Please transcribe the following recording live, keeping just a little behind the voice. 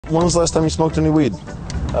When was the last time you smoked any weed?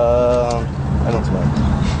 I don't smoke.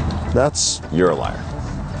 You're a liar.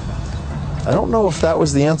 I don't know if that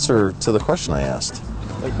was the answer to the question I asked.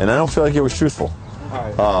 And I don't feel like it was truthful.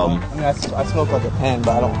 Alright. I mean, I smoke like a pen,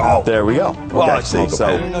 but I don't. Oh. There we go. Okay, see,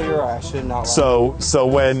 so you know you're right. I should not. So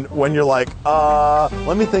when you're like,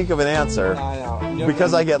 let me think of an answer,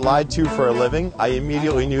 because I get lied to for a living, I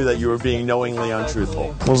immediately knew that you were being knowingly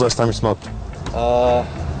untruthful. When was the last time you smoked?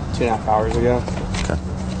 2.5 hours ago. Okay.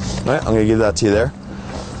 All right, I'm gonna give that to you there.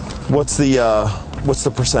 What's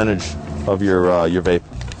the percentage of your vape?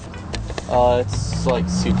 It's like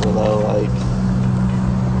super low, like.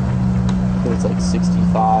 It's like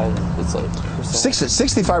 65. It's like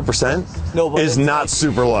 65%. No, but is not like,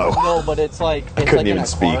 super low. No, but it's like I couldn't even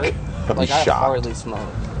speak. Like I hardly smoke.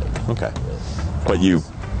 Okay, but you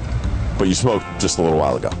smoked just a little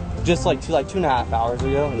while ago. Just like 2.5 hours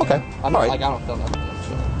ago. Okay. I'm all right. like I don't feel nothing.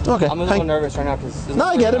 Okay. I'm a little nervous right now because. No,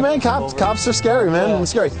 I get it, man. Cops are scary, man. Yeah.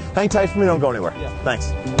 Scary. Hang tight for me. Don't go anywhere. Yeah.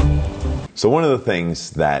 Thanks. So one of the things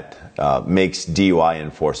that makes DUI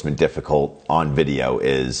enforcement difficult on video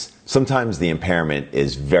is sometimes the impairment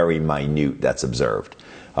is very minute that's observed.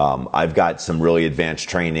 I've got some really advanced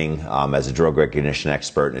training as a drug recognition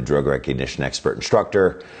expert and a drug recognition expert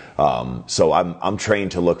instructor. So I'm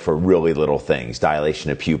trained to look for really little things, dilation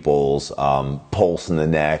of pupils, pulse in the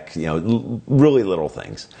neck, really little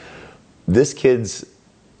things. This kid's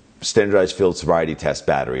standardized field sobriety test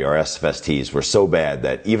battery, or SFSTs, were so bad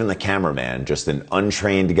that even the cameraman, just an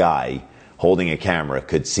untrained guy holding a camera,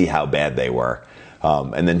 could see how bad they were.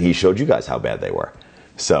 And then he showed you guys how bad they were.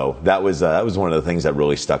 So that was one of the things that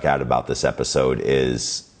really stuck out about this episode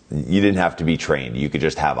is you didn't have to be trained. You could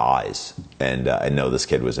just have eyes and know this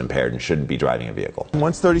kid was impaired and shouldn't be driving a vehicle.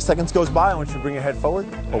 Once 30 seconds goes by, I want you to bring your head forward,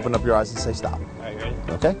 open up your eyes and say stop. All right, ready?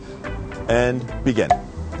 Okay? And begin.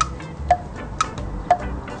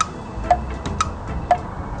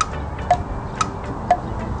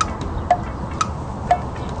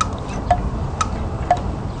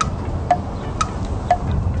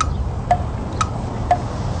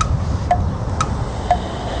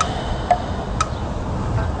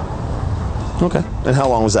 Okay. And how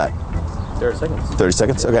long was that? 30 seconds. 30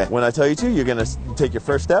 seconds? Okay. When I tell you to, you're going to take your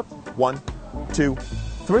first step. 1, 2,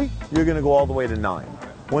 3. You're going to go all the way to 9.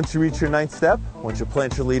 Once you reach your 9th step, once you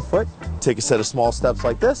plant your lead foot, take a set of small steps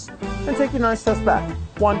like this, and take your 9 steps back.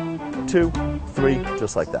 1, 2, 3,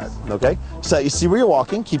 just like that. Okay? So you see where you're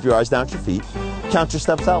walking. Keep your eyes down at your feet. Count your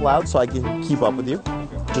steps out loud so I can keep up with you.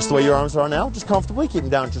 Just the way your arms are now, just comfortably, keep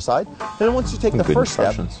them down at your side. And then once you take the first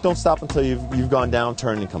step, don't stop until you've gone down,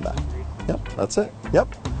 turn, and come back. Yep, that's it.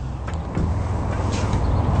 Yep.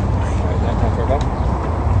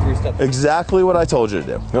 Exactly what I told you to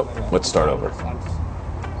do. Nope. Let's start over.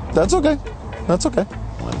 That's okay. That's okay.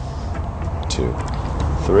 1, 2,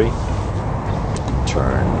 3.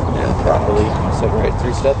 Turn and properly separate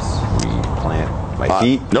 3 steps. Replant my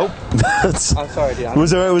feet. Nope. I'm sorry, dude.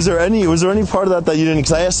 Was there any part of that you didn't?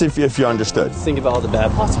 Because I asked if you understood. Think about all the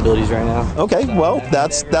bad possibilities right now. Okay. Well,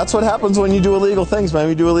 that's what happens when you do illegal things, man.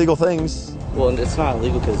 We do illegal things. Well, it's not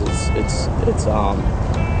illegal because it's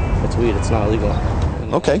weed. It's not illegal.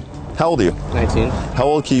 Okay. How old are you? 19. How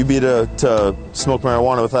old can you be to smoke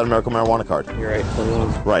marijuana without a medical marijuana card? You're right.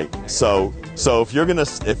 21. Right. So if you're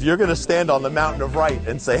gonna stand on the mountain of right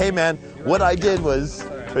and say, hey man, what I did was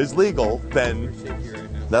legal, then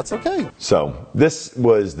that's okay. So this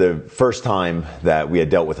was the first time that we had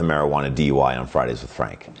dealt with a marijuana DUI on Fridays with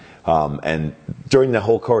Frank. And during the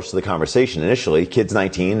whole course of the conversation, initially, kid's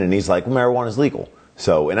 19 and he's like, well, marijuana's legal.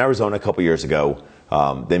 So in Arizona a couple years ago,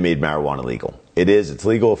 they made marijuana legal. It's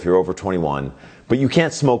legal if you're over 21, but you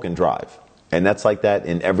can't smoke and drive. And that's like that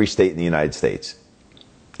in every state in the United States,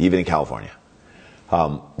 even in California.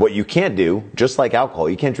 What you can't do, just like alcohol,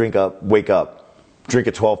 you can't wake up, drink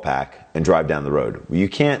a 12-pack and drive down the road. You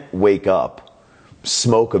can't wake up,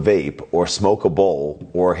 smoke a vape or smoke a bowl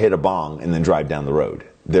or hit a bong and then drive down the road.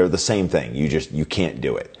 They're the same thing. You can't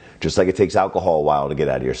do it. Just like it takes alcohol a while to get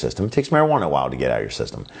out of your system, it takes marijuana a while to get out of your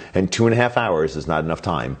system. And 2.5 hours is not enough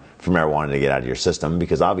time for marijuana to get out of your system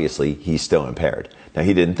because obviously he's still impaired. Now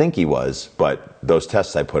he didn't think he was, but those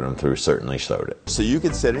tests I put him through certainly showed it. So you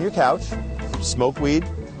can sit on your couch, smoke weed,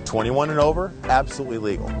 21 and over, absolutely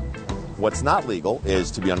legal. What's not legal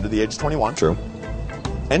is to be under the age of 21. True.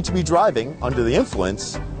 And to be driving under the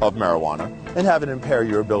influence of marijuana and have it impair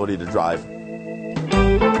your ability to drive.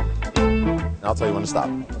 I'll tell you when to stop.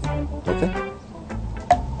 Okay?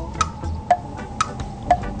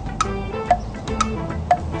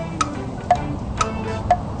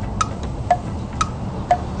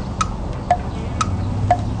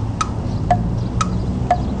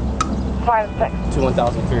 to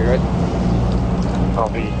 1003, right? I'll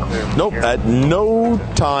be clear. Nope. Here. At no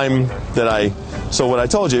time that I. So what I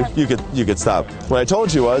told you, you could stop. What I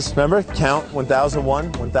told you was, remember, count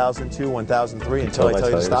 1001, 1002, 1003 until I tell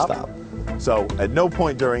you to stop. So at no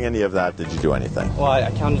point during any of that did you do anything. Well, I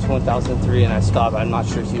counted to 1003 and I stopped. I'm not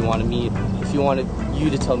sure if you wanted you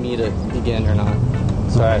to tell me to begin or not.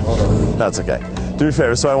 Sorry, hold on. That's okay. Do me a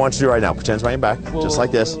favor. So what I want you to do right now, put your hands behind your back, just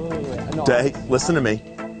like this. No, Hey, listen to me.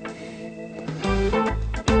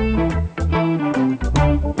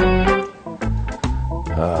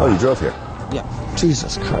 Oh, you drove here? Yeah.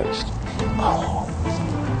 Jesus Christ. Oh.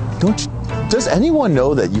 Does anyone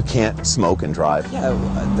know that you can't smoke and drive? Yeah,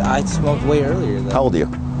 I smoked way earlier. How old are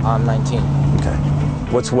you? I'm 19. Okay.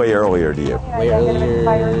 What's way earlier to you? Way earlier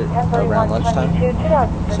around lunchtime.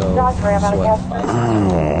 So what?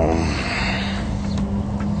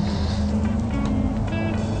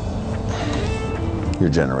 5? Your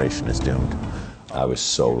generation is doomed. I was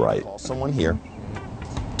so right. Call someone here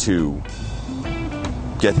to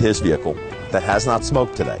get his vehicle that has not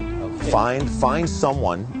smoked today. Okay. Find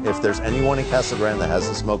someone, if there's anyone in Casa Grande that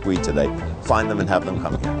hasn't smoked weed today, find them and have them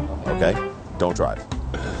come here, okay? Don't drive.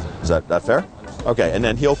 Is that fair? Okay, and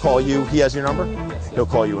then he'll call you. He has your number? He'll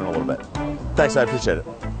call you in a little bit. Thanks, I appreciate it.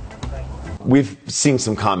 We've seen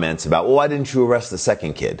some comments about, well, why didn't you arrest the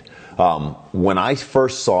second kid? When I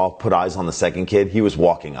first put eyes on the second kid, he was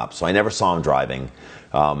walking up, so I never saw him driving.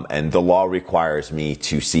 And the law requires me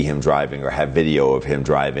to see him driving or have video of him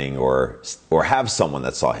driving or have someone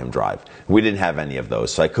that saw him drive. We didn't have any of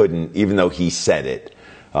those, so I couldn't, even though he said it,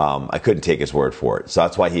 I couldn't take his word for it. So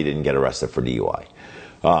that's why he didn't get arrested for DUI.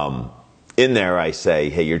 In there, I say,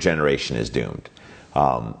 hey, your generation is doomed.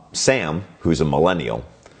 Sam, who's a millennial,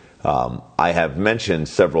 I have mentioned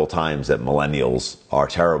several times that millennials are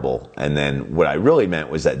terrible, and then what I really meant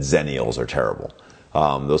was that zennials are terrible.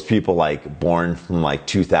 Those people like born from like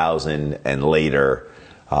 2000 and later,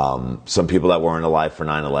 some people that weren't alive for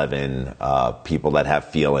 9/11, people that have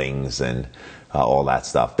feelings and all that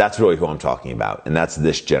stuff. That's really who I'm talking about, and that's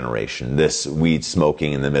this generation, this weed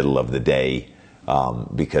smoking in the middle of the day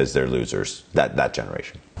because they're losers, that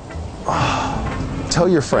generation. Tell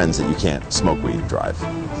your friends that you can't smoke weed and drive.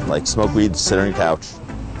 Like, smoke weed, sit on your couch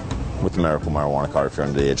with the medical marijuana card if you're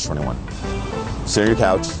under the age of 21. Sit on your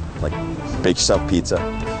couch, like, bake yourself pizza,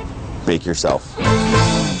 bake yourself,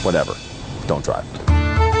 whatever. Don't drive.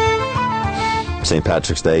 St.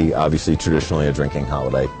 Patrick's Day, obviously traditionally a drinking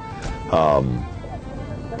holiday.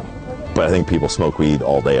 But I think people smoke weed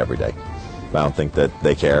all day, every day. I don't think that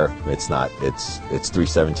they care. It's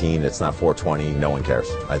 3/17, it's not 4/20, no one cares.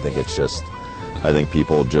 I think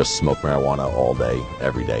people just smoke marijuana all day,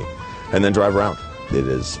 every day, and then drive around. It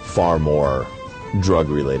is far more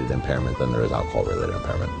drug-related impairment than there is alcohol-related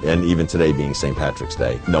impairment. And even today being St. Patrick's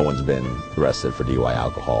Day, no one's been arrested for DUI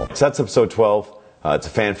alcohol. So that's episode 12. It's a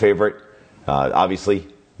fan favorite. Obviously,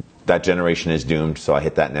 that generation is doomed, so I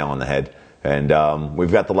hit that nail on the head. And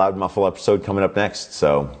we've got the Loud Muffle episode coming up next,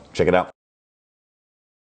 so check it out.